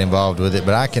get that involved with it.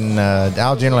 But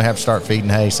I'll generally have to start feeding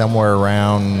hay somewhere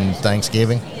around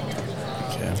Thanksgiving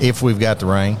if we've got the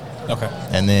rain. Okay.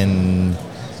 And then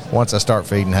once I start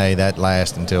feeding hay, that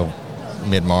lasts until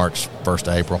mid-March, 1st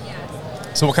of April.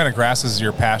 So what kind of grasses is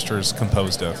your pastures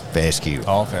composed of? Fescue.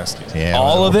 All fescue. Yeah,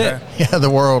 All of it? Yeah, the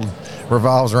world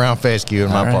revolves around fescue in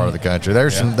my All part right. of the country.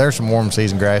 There's some warm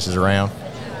season grasses around,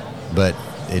 but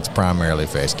it's primarily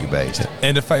fescue based.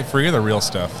 And to fight free or the real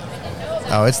stuff?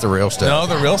 Oh, it's the real stuff.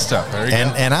 No, the real stuff. There you go.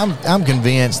 And I'm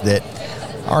convinced that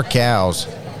our cows,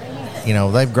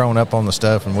 they've grown up on the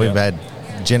stuff, and we've had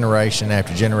generation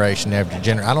after generation after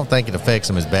generation. I don't think it affects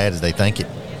them as bad as they think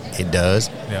it does.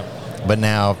 Yeah. But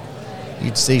now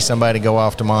you'd see somebody go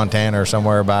off to Montana or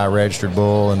somewhere, buy a registered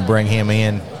bull and bring him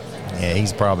in. Yeah,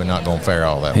 he's probably not going to fare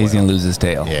all that He's well. going to lose his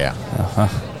tail. Yeah.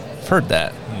 I've heard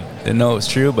that. Didn't know it was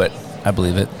true, but I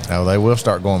believe it. Oh, they will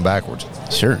start going backwards.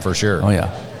 Sure. For sure. Oh, yeah.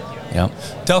 Yep.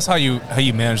 Tell us how you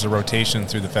manage the rotation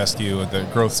through the fescue, the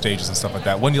growth stages and stuff like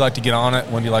that. When do you like to get on it?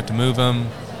 When do you like to move them?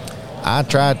 I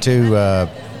try to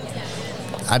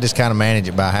I just kind of manage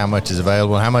it by how much is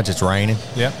available and how much it's raining.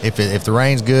 Yeah. If the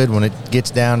rain's good, when it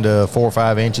gets down to 4 or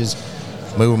 5 inches,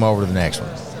 move them over to the next one.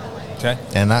 Okay.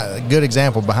 And a good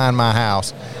example, behind my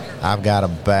house, I've got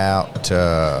about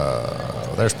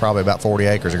there's probably about 40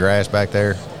 acres of grass back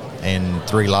there in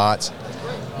 3 lots.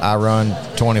 I run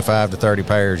 25 to 30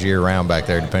 pairs year round back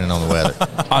there, depending on the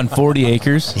weather. On 40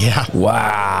 acres? Yeah.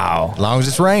 Wow. As long as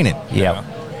it's raining. Yeah.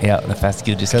 Yeah, the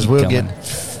fescue just Because keep we'll coming. get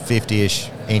 50-ish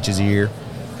inches a year.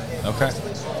 Okay.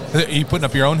 Are you putting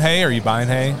up your own hay or are you buying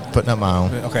hay? Putting up my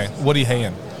own. Okay. What are you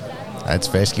haying? That's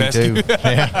fescue too.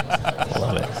 Yeah.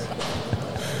 Love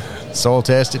it. Soil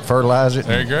test it, fertilize it.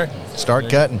 Very good. Start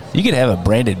cutting. You could have a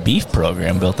branded beef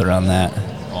program built around that.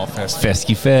 All fescue.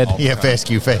 Fescue fed. Yeah,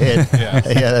 fescue fed. Yeah.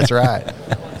 Yeah, that's right.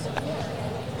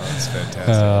 That's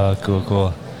fantastic.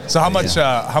 Cool. So how much?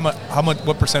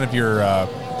 What percent of your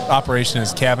operation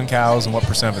is calving cows, and what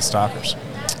percent of it's stockers?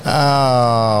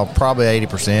 Probably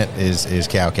 80% is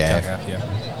cow calf.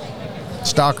 Yeah.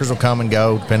 Stockers will come and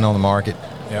go depending on the market.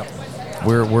 Yep.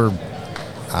 We're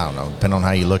I don't know, depending on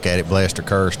how you look at it, blessed or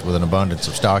cursed with an abundance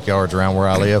of stockyards around where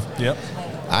I live. Yep.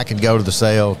 I could go to the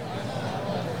sale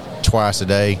twice a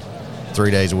day,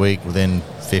 3 days a week within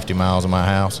 50 miles of my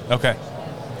house. Okay.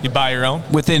 You buy your own?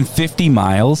 Within 50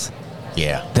 miles?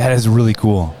 Yeah. That is really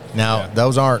cool. Now,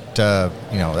 those aren't,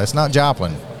 that's not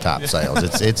Joplin type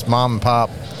sales. It's mom and pop,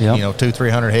 Yep.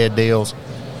 200-300 head deals.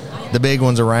 The big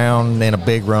ones around in a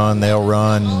big run, they'll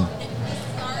run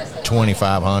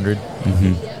 2,500.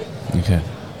 Mm-hmm. Okay.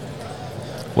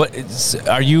 What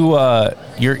are you?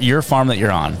 Your farm that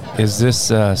you're on, is this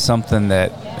something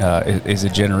that is a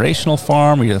generational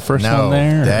farm? Are you the first one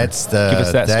there? That's give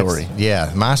us that story. Yeah,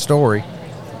 my story.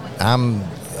 I'm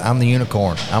the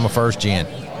unicorn. I'm a first gen.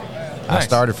 I Nice.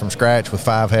 started from scratch with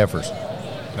 5 heifers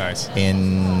Nice.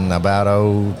 in about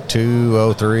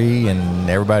 02, 03, and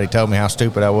everybody told me how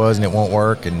stupid I was and it won't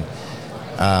work. And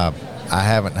I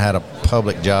haven't had a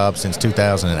public job since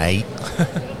 2008.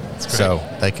 So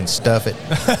they can stuff it.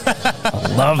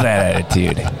 I love that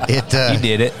attitude. You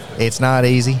did it. It's not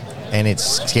easy, and it's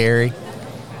scary,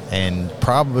 and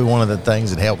probably one of the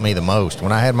things that helped me the most.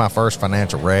 When I had my first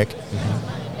financial wreck,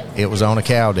 it was on a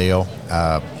cow deal.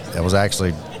 It was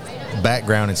actually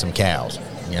backgrounding some cows.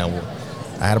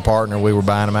 I had a partner. We were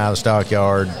buying them out of the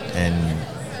stockyard and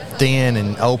thin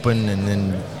and open, and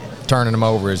then turning them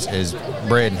over as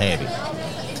bred and heavy.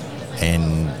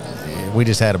 And we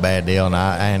just had a bad deal, and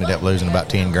I ended up losing about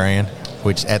 10 grand,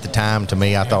 which at the time, to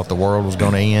me, I thought the world was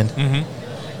going to end.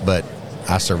 Mm-hmm. But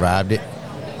I survived it,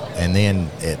 and then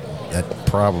that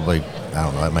probably, I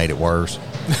don't know, it made it worse.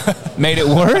 Made it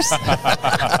worse?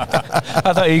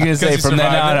 I thought you were going to say from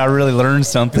then on I really learned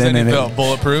something. Then you And felt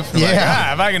bulletproof. Yeah.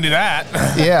 Like, if I can do that.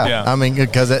 Yeah. I mean,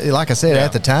 because like I said,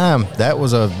 at the time, that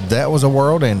was a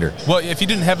world ender. Well, if you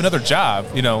didn't have another job,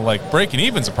 like breaking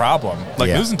even's a problem. Like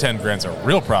Yeah. losing 10 grand's a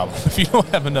real problem if you don't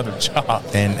have another job.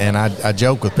 And I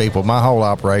joke with people, my whole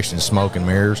operation is smoke and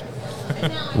mirrors.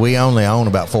 We only own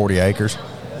about 40 acres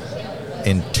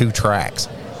in 2 tracks,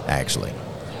 actually.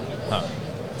 Huh.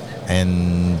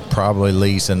 And probably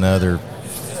lease another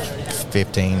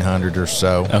 1,500 or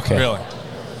so. Okay. Really?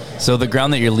 So the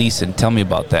ground that you're leasing, tell me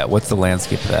about that. What's the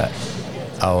landscape of that?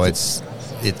 Oh, it's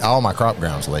all my crop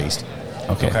ground's leased.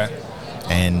 Okay.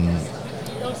 And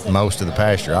most of the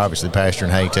pasture, obviously pasture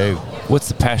and hay too. What's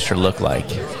the pasture look like?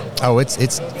 Oh,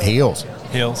 it's hills.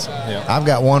 Hills. Yeah. I've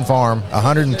got one farm,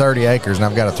 130 acres, and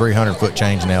I've got a 300-foot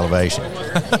change in elevation.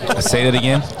 Say that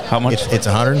again. How much? It's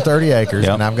 130 acres,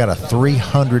 Yep. and I've got a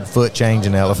 300-foot change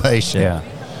in elevation. Yeah.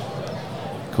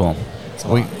 Cool.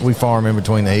 We farm in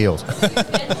between the hills.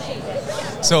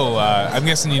 So I'm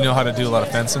guessing you know how to do a lot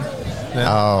of fencing then?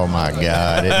 Oh, my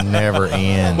God. It never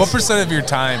ends. What percent of your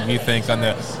time do you think on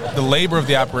the labor of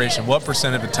the operation, what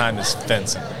percent of the time is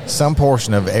fencing? Some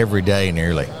portion of every day,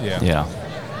 nearly. Yeah.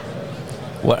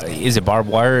 What is it? Barbed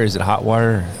wire? Is it hot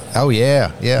wire? Oh,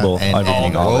 yeah. Well, and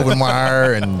everything, all woven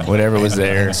wire and Whatever was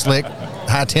there. and slick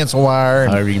high tensile wire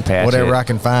and However you can patch whatever it. I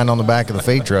can find on the back of the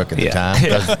feed truck at the Yeah. time.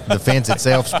 'Cause the fence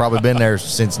itself's probably been there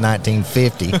since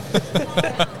 1950.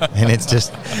 And it's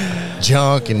just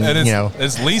junk and, And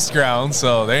it's leased ground,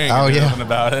 so they ain't gonna do nothing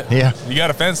about it. Yeah. You got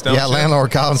a fence, don't Yeah, you?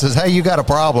 landlord calls and says, hey, you got a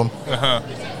problem.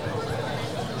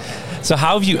 So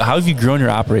how have you grown your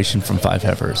operation from 5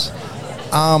 heifers?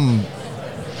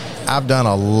 I've done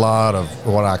a lot of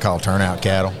what I call turnout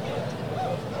cattle.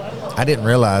 I didn't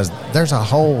realize there's a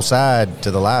whole side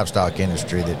to the livestock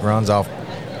industry that runs off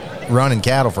running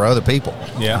cattle for other people.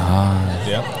 Yeah.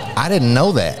 Yeah. I didn't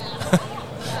know that.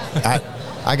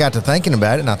 I got to thinking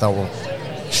about it, and I thought, well,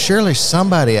 surely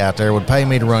somebody out there would pay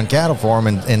me to run cattle for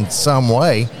them in some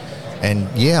way. And,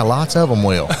 yeah, lots of them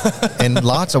will in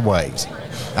lots of ways.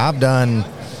 I've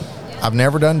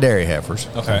never done dairy heifers.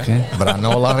 Okay. But I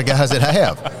know a lot of guys that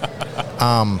have.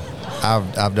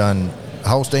 I've done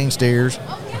Holstein steers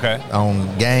Okay.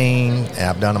 on gain.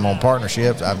 I've done them on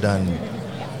partnerships. I've done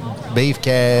beef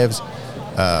calves.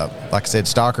 like I said,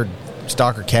 stalker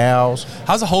cows.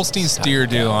 How's a Holstein steer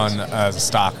do on as a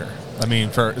stalker? I mean,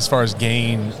 for as far as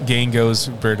gain goes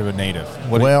compared to a native.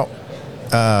 My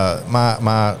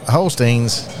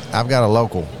Holsteins, I've got a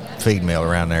local feed mill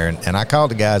around there, and I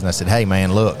called the guys and I said, hey,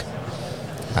 man, look.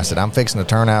 I said, I'm fixing to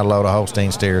turn out a load of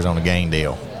Holstein steers on a gain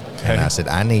deal. Okay. And I said,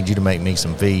 I need you to make me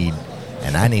some feed,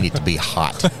 and I need it to be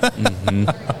hot. Mm-hmm.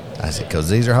 I said, because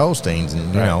these are Holsteins,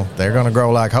 and, you know, they're going to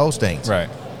grow like Holsteins. Right.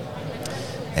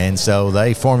 And so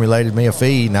they formulated me a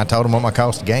feed, and I told them what my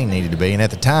cost of gain needed to be. And at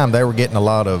the time, they were getting a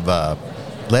lot of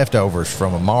leftovers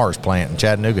from a Mars plant in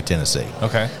Chattanooga, Tennessee.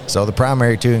 Okay. So the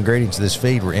primary two ingredients of this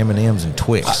feed were M&Ms and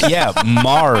Twix. Yeah,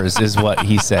 Mars is what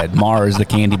he said. Mars, the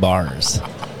candy bars.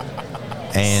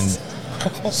 And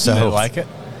so they like it.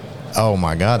 Oh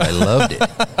my God, they loved it.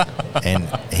 And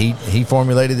he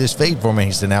formulated this feed for me.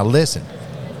 He said, now listen,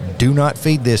 do not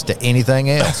feed this to anything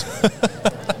else.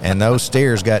 And those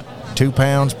steers got 2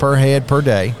 pounds per head per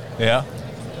day. Yeah.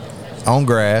 On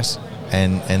grass,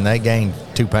 and they gained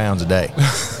 2 pounds a day.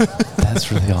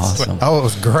 That's really awesome. Oh, it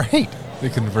was great. They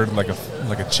converted like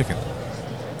a chicken.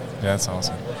 Yeah, that's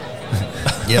awesome.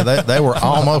 Yeah, they were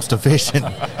almost efficient.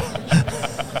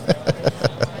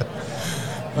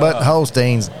 But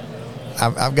Holsteins,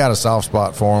 I've got a soft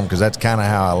spot for them because that's kind of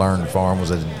how I learned to farm,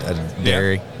 was at a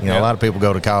dairy. Yeah. You know, a lot of people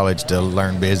go to college to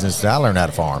learn business. I learned how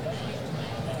to farm.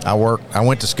 I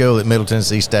went to school at Middle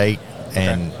Tennessee State,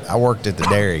 and I worked at the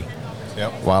dairy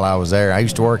while I was there. I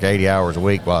used to work 80 hours a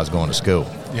week while I was going to school.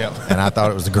 Yeah. And I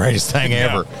thought it was the greatest thing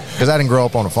ever because I didn't grow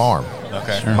up on a farm.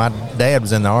 Okay. Sure. My dad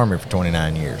was in the Army for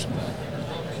 29 years.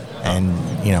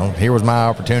 And, you know, here was my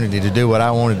opportunity to do what I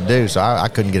wanted to do, so I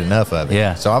couldn't get enough of it.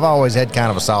 Yeah. So I've always had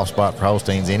kind of a soft spot for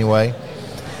Holsteins anyway.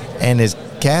 And as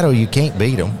cattle, you can't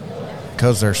beat them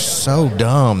because they're so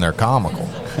dumb, they're comical.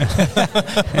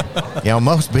 You know,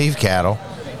 most beef cattle,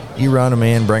 you run them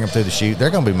in, bring them through the chute,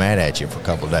 they're going to be mad at you for a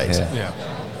couple of days. Yeah.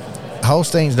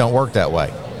 Holsteins don't work that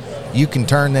way. You can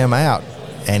turn them out,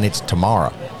 and it's tomorrow.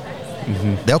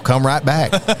 Mm-hmm. They'll come right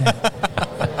back.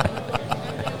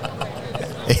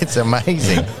 It's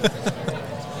amazing.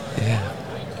 Yeah.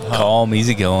 Calm,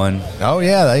 easy going. Oh,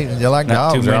 yeah. They're like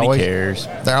Not dogs. too many cares.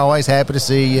 They're always happy to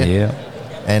see you. Yeah.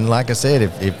 And like I said,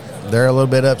 if they're a little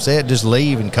bit upset, just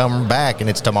leave and come back, and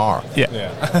it's tomorrow. Yeah.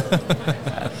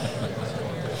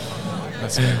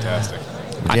 That's fantastic.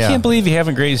 I can't believe you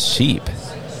haven't grazed sheep.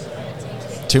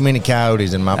 Too many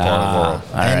coyotes in my part of the world.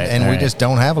 And we just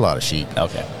don't have a lot of sheep.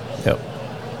 Okay. Yep.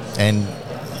 And,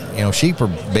 you know, sheep are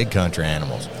big country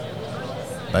animals.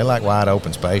 They like wide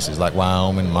open spaces like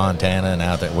Wyoming, Montana, and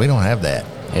out there. We don't have that.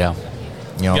 Yeah.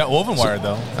 You know, You got woven wire,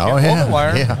 though. Oh, yeah. Woven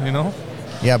wire, Yeah. you know.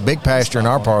 Yeah, big pasture in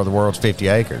our part of the world's 50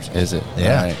 acres. Is it?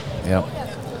 Yeah. Right. Yep.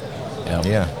 Yep.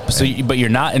 Yeah. So, but you're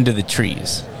not into the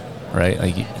trees, right?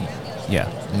 Like,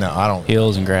 yeah. No, I don't.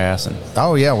 Hills and grass and.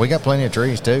 Oh, yeah, we got plenty of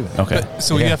trees, too. Okay.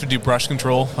 So you have to do brush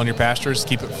control on your pastures,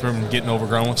 keep it from getting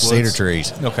overgrown with woods? Cedar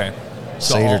trees. Okay.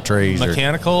 So Cedar trees.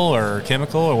 Mechanical or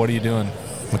chemical, or what are you doing?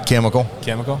 With chemical.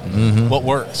 Chemical? Mm-hmm. What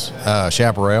works?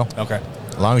 Chaparral. Okay.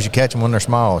 As long as you catch them when they're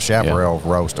small, chaparral will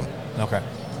roast them. Okay.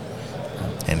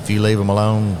 And if you leave them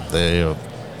alone, they'll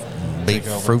be Take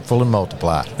over. fruitful and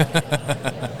multiply.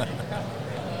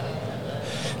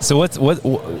 So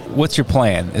what's your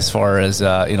plan as far as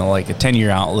like a 10-year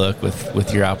outlook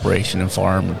with your operation and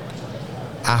farm?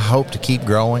 I hope to keep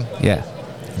growing. Yeah.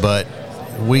 But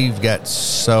we've got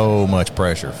so much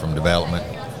pressure from development.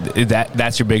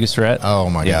 That's your biggest threat? Oh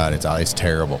my God, it's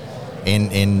terrible.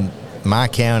 In my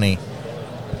county,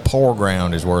 poor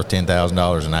ground is worth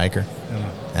 $10,000 an acre,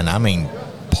 and I mean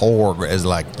poor is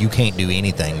like you can't do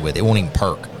anything with it. It won't even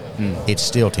perk. It's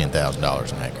still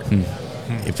 $10,000 an acre.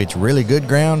 If it's really good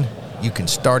ground, you can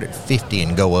start at 50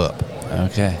 and go up.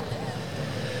 Okay.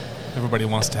 Everybody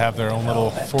wants to have their own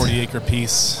little 40-acre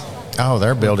piece. Oh,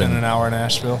 they're building In an hour in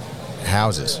Asheville.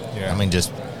 houses. Yeah. I mean,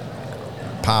 just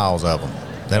piles of them.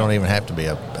 They don't even have to be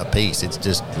a piece. It's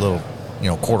just little,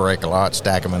 quarter-acre lots,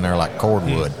 stack them in there like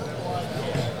cordwood.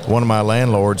 One of my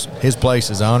landlords, his place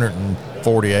is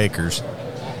 140 acres,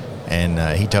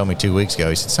 and he told me 2 weeks ago,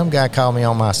 he said, some guy called me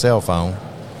on my cell phone.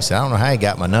 He said, I don't know how he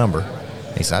got my number.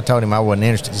 He said, I told him I wasn't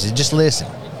interested. He said, just listen.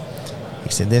 He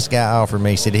said, this guy offered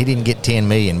me, he said, he didn't get $10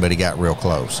 million, but he got real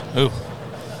close. Ooh.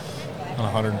 On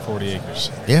 140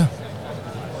 acres. Yeah.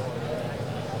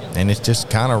 And it's just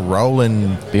kind of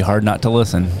rolling. Be hard not to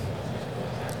listen.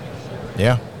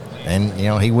 Yeah. And,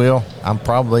 he will. I'm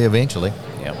probably eventually.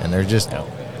 Yep. And there's just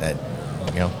that,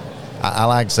 I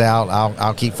like to say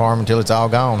I'll keep farming until it's all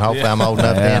gone. Hopefully I'm old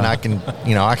enough then I can,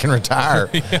 I can retire.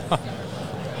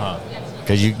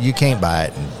 Because you can't buy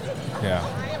it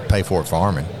and pay for it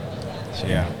farming.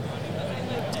 Yeah.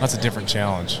 That's a different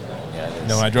challenge. Yeah, it is. You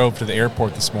know, when I drove to the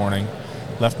airport this morning,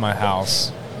 left my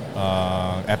house,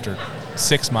 after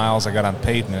 6 miles I got on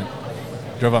pavement,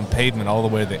 drove on pavement all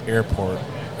the way to the airport,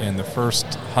 and the first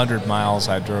 100 miles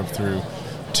I drove through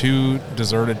 2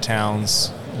 deserted towns,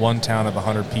 1 town of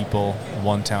 100 people,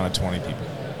 1 town of 20 people.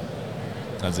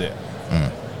 That's it.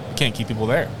 You can't keep people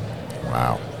there.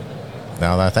 Wow.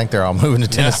 No, I think they're all moving to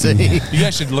Tennessee. You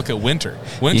guys should look at winter.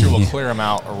 Winter will clear them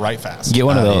out right fast. Get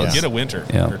one of those. Yeah. Get a winter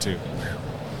or 2.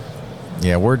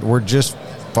 Yeah, we're just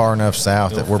far enough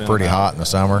south that we're thin pretty out. hot in the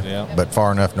summer, Yeah. but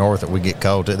far enough north that we get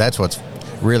cold too. That's what's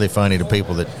really funny to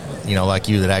people that, you know, like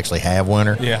you that actually have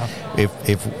winter. Yeah.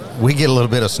 If we get a little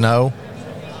bit of snow,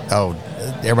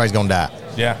 everybody's going to die.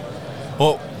 Yeah.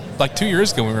 Well, like 2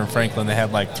 years ago when we were in Franklin, they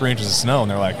had like 3 inches of snow, and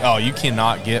they're like, "Oh, you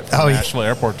cannot get from Nashville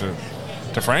Airport to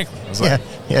Franklin." I was like,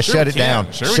 yeah, sure shut we it can.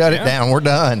 down. Sure we Shut it can. down. We're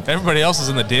done. Everybody else is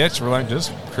in the ditch. We're like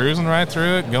just cruising right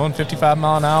through it, going 55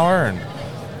 mile an hour, and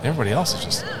everybody else is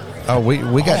just We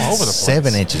got all over the place.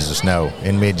 7 inches of snow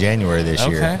in mid-January this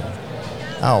year. okay.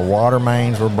 Oh, water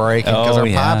mains were breaking because our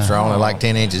pipes are only like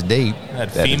 10 inches deep.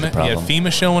 Had That is the FEMA, you had problem.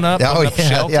 FEMA showing up. Oh, putting up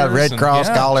shelters yeah, Red and- Cross,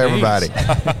 yeah, call geez. everybody.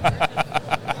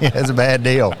 Yeah, it's a bad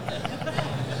deal.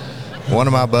 One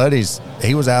of my buddies,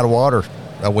 he was out of water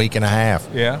a week and a half.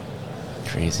 Yeah.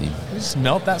 Crazy. You just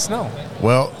melt that snow.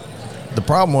 Well, the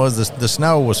problem was the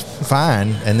snow was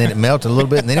fine, and then it melted a little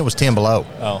bit, and then it was 10 below.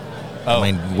 Oh.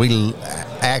 I mean,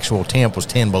 actual temp was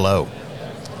 10 below.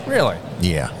 Really?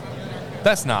 Yeah.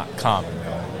 That's not common,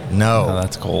 though. No. Oh,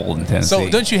 that's cold in Tennessee. So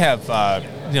don't you have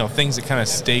things that kind of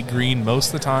stay green most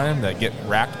of the time that get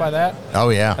racked by that? Oh,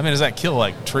 yeah. I mean, does that kill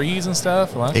like trees and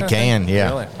stuff? It can, yeah.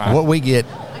 Really? Wow. What we get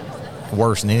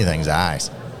worse than anything is ice.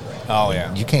 Oh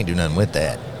yeah. You can't do nothing with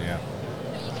that. Yeah.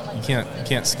 You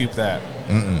can't scoop that.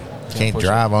 You can't push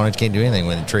drive on it. You can't do anything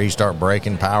when the trees start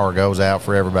breaking. Power goes out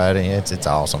for everybody. It's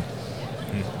awesome.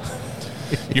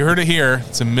 You heard it here.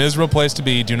 It's a miserable place to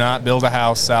be. Do not build a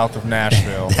house south of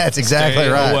Nashville. That's exactly Stay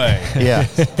right. away. Yeah.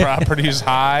 Property's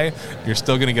high. You're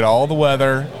still going to get all the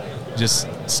weather. Just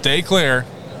stay clear.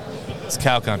 It's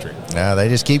cow country. No, they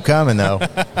just keep coming though.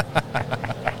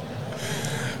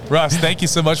 Russ, thank you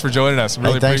so much for joining us.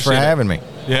 Really Thanks for appreciate having me. it.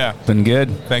 Yeah. Been good.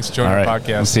 Thanks for joining All the right.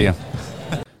 podcast. We'll see you.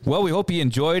 Well, we hope you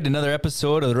enjoyed another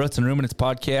episode of the Roots and Ruminants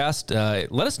podcast.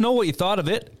 Let us know what you thought of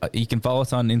it. You can follow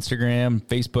us on Instagram,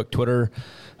 Facebook, Twitter,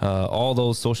 all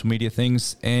those social media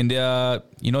things. And,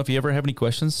 if you ever have any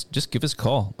questions, just give us a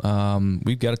call.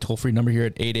 We've got a toll-free number here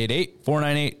at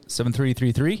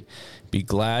 888-498-7333. Be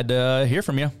glad to hear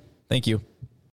from you. Thank you.